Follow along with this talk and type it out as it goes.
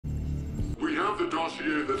have the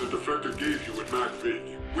dossier that the defector gave you at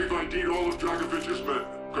MacV. We've ID'd all of Dragovich's men.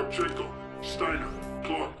 Kopchenko, Steiner,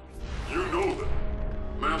 Clarke. You know them.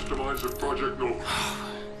 Masterminds of Project Nova.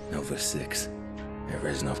 Nova 6. There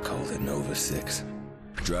is enough cold at Nova 6.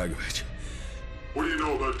 Dragovich. What do you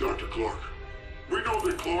know about Dr. Clarke? We know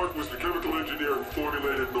that Clarke was the chemical engineer who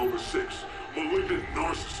formulated Nova 6. Malignant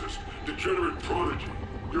narcissist, degenerate prodigy.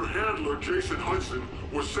 Your handler, Jason Hudson,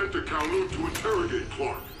 was sent to Kowloon to interrogate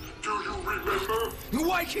Clarke. Do you remember?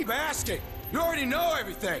 Why keep asking? You already know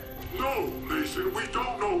everything. No, Mason, we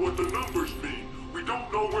don't know what the numbers mean. We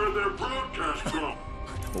don't know where they're broadcast from.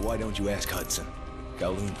 But why don't you ask Hudson?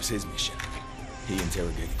 Kowloon was his mission. He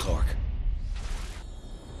interrogated Clarke.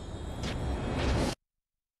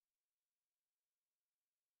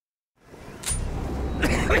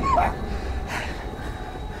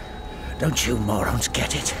 Don't you morons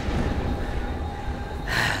get it?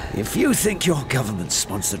 If you think your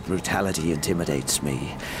government-sponsored brutality intimidates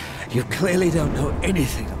me, you clearly don't know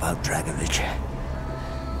anything about Dragovich.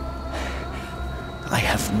 I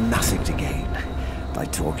have nothing to gain by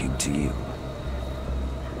talking to you.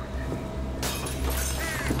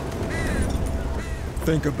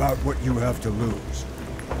 Think about what you have to lose.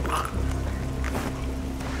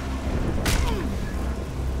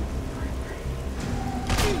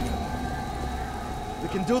 We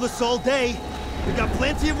can do this all day. We got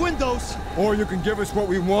plenty of windows. Or you can give us what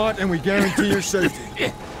we want and we guarantee your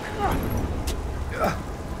safety.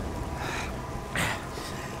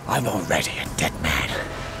 I'm already a dead man.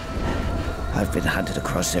 I've been hunted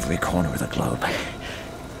across every corner of the globe.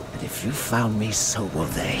 And if you found me, so will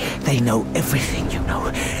they. They know everything you know.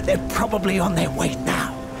 They're probably on their way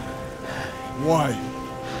now. Why?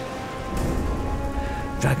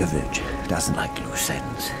 Dragovich doesn't like loose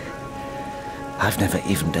ends. I've never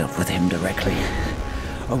even dealt with him directly.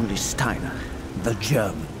 Only Steiner, the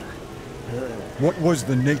German. What was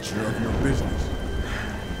the nature of your business?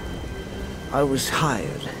 I was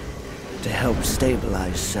hired to help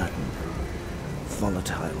stabilize certain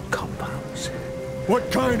volatile compounds. What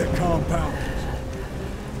kind of compound?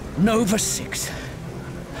 Nova 6.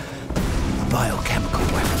 A biochemical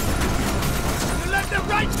weapon. You left them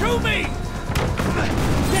right to me!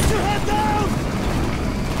 Get your head down!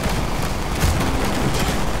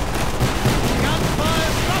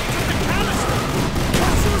 Gunfire up to the canister!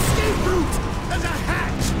 What's your escape route? There's a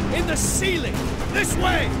hatch in the ceiling! This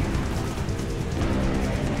way!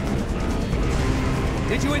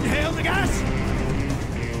 Did you inhale the gas?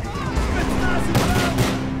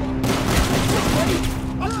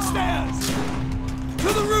 Up the stairs! To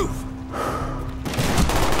the roof!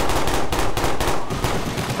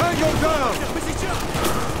 Tango down!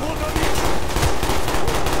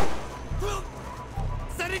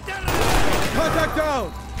 Contact down!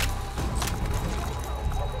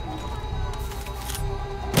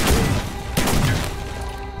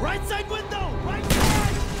 Right side window! Right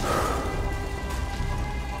side!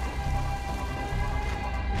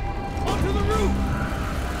 Onto the roof!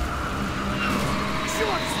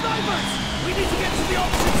 Short snipers! We need to get to the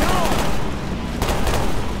opposite tower!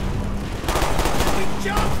 We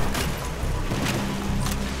jump!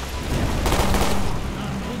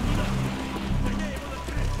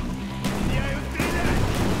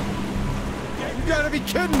 You gotta be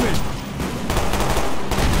kidding me!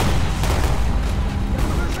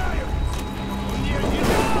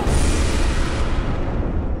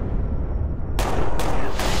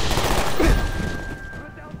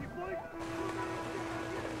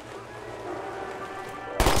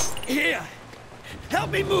 Here!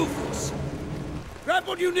 Help me move this! Grab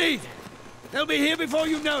what you need! They'll be here before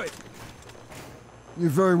you know it! You're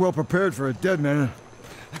very well prepared for a dead man.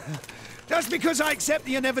 Just because I accept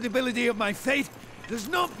the inevitability of my fate does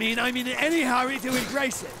not mean I'm in any hurry to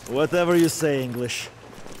embrace it. Whatever you say, English.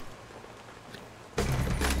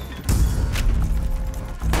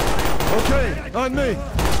 Okay, on me!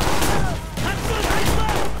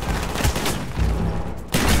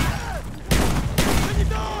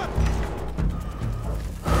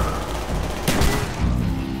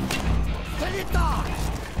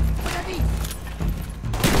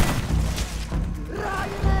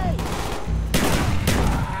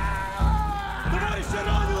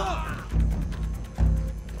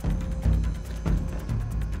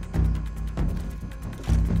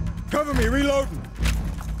 Cover me, reloading!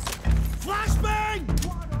 Flashbang!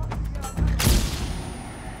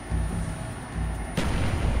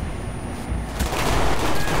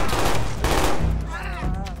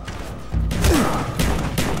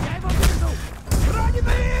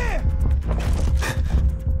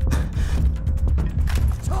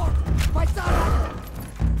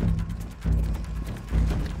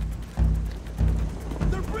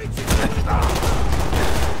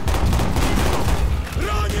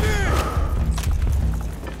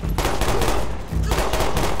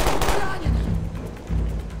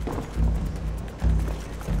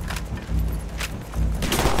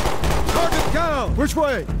 Which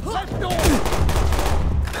way? Left door!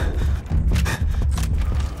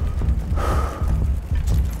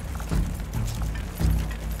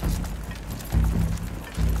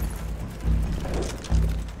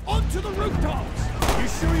 Onto the rooftops! You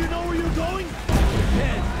sure you know where you're going?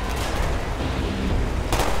 Head.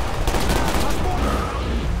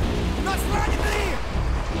 Нас ранены!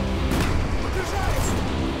 Подержались!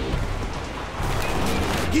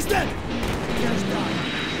 He's dead!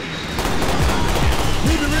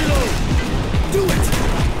 Need to reload! Do it!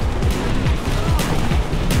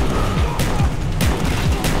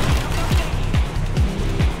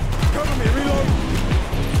 Cover me, reload!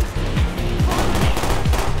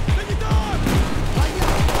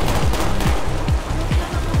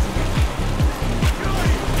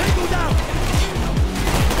 Tango down!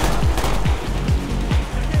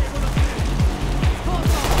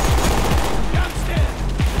 Downstairs!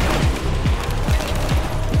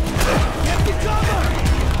 Get the cover!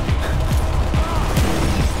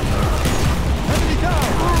 Enemy down!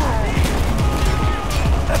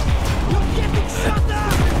 You're getting shot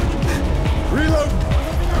down! Reload!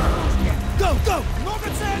 Go, go! Много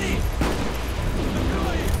цели!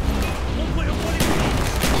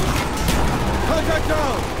 Contact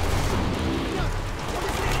down!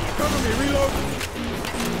 Cover me, reload!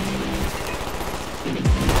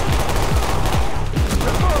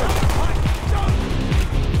 Confirmed!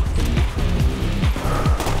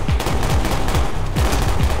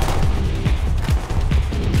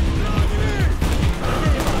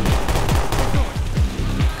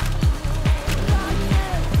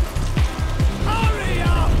 Hurry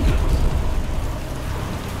up!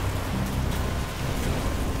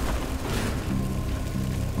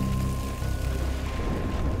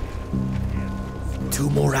 Two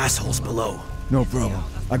more assholes below. No problem.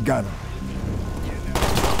 I got him.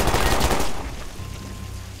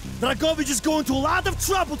 Dragovich is going to a lot of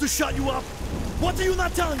trouble to shut you up. What are you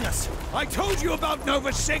not telling us? I told you about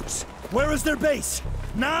Nova 6. Where is their base?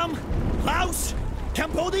 Nam? Laos?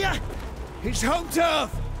 Cambodia? His home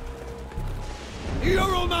turf. The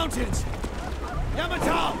Ural Mountains.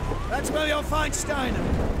 Yamatal. That's where you'll find Steiner.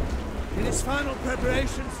 In his final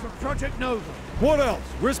preparations for Project Nova. What else?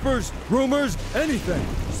 Whispers, rumors, anything.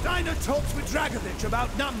 Steiner talks with Dragovich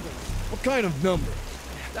about numbers. What kind of number?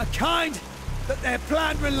 The kind that their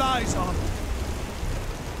plan relies on.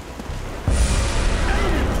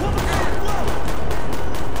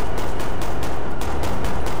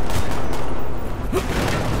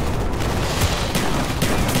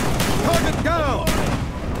 Target down!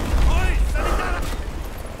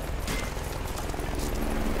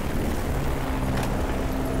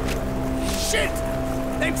 Shit!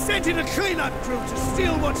 They've sent in a cleanup crew to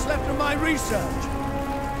steal what's left of my research.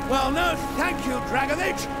 Well, no, thank you,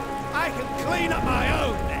 Dragovich. I can clean up my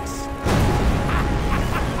own mess.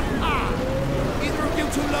 Either of you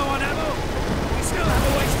too low on ammo? We still have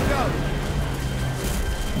a ways to go.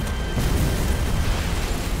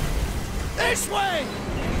 This way!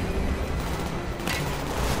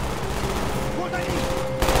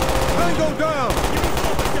 Tango down!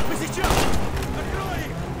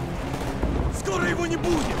 Скоро его не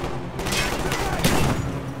будет!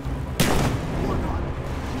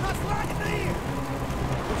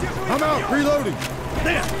 I'm out, reloading!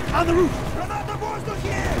 There! On the roof!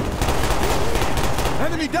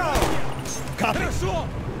 Enemy down! Copy! Хорошо!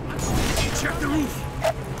 Check the roof!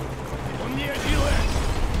 Он не делает!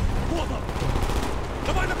 Вот он!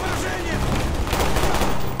 Давай на поражение!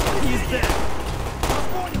 He's dead!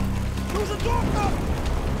 Понял! Нужен доктор!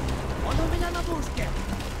 Он у меня на дужке!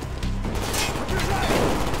 Подержай!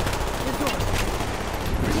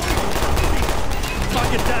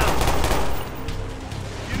 Fuck it down!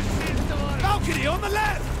 Balcony on the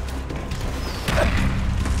left!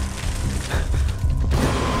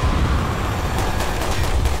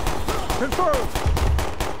 Confirmed!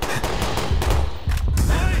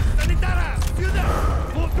 Эй, санитара! Сюда!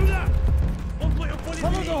 Вот туда! Он в моем поле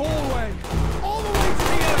Follow the hallway! all the way to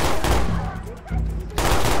the end!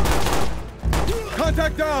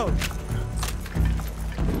 Contact down!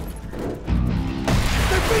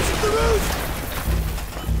 They're breaching the roof!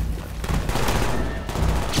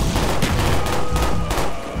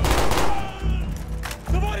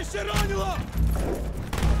 Товарища ранило!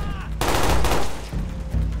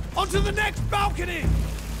 Onto the next balcony!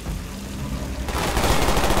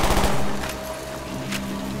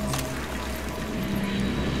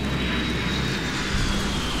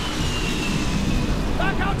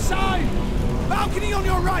 Back outside! Balcony on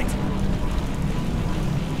your right!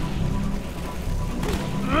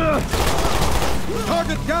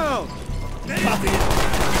 Target down! Copy!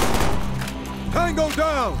 Tango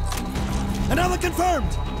down! Another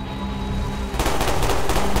confirmed!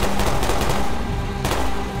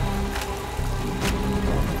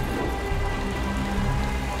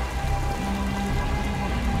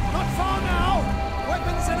 Not far now!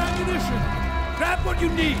 Weapons and ammunition! Grab what you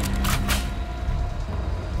need!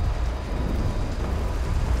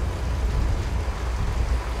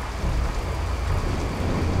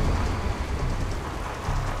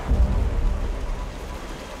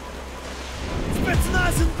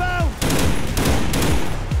 Spetsnaz inbound!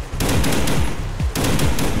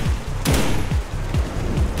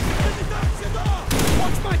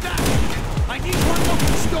 Watch my back! I need one more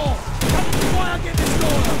to store! Probably why I get this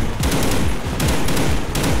door up!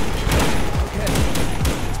 Okay,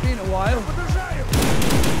 it's been a while.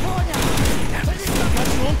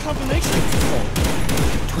 That's your own combination.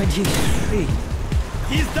 23.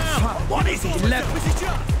 He's down! What is he? 11.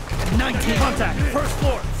 19. Contact, first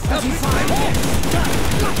floor. 35.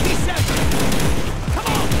 Lucky 7! Come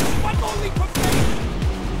on! One more leap of faith!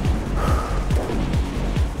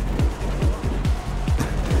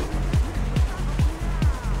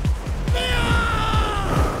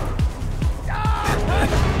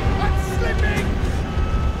 I'm slipping!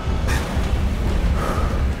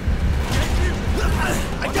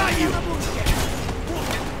 I got you!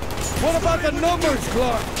 What about the numbers,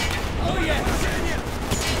 Clarke? Oh, yes.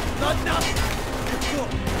 Not enough.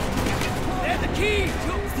 They're the key.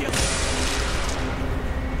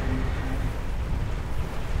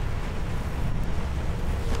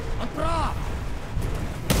 Entra.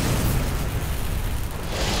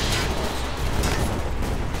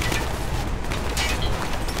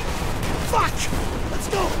 Fuck! Let's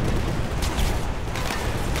go!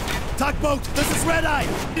 Tugboat, this is Red Eye!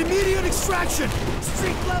 Immediate extraction!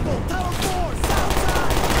 Street level, tower 4, south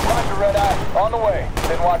side! Roger, Red Eye. On the way.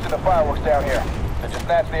 Been watching the fireworks down here. Did you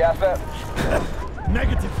snatch the asset?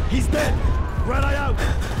 Negative. He's dead. Red Eye out.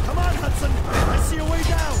 Come on, Hudson. I see a way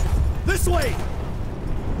down. This way!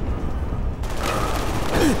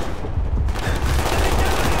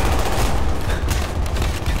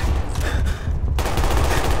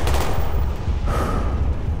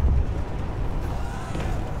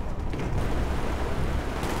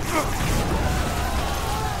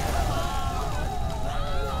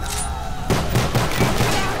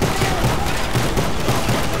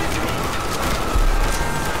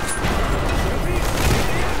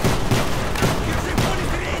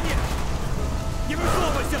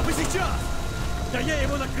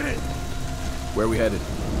 Where are we headed?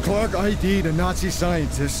 Clarke ID'd a Nazi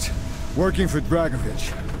scientist working for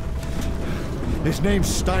Dragovich. His name's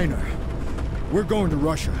Steiner. We're going to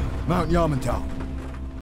Russia, Mount Yamantau.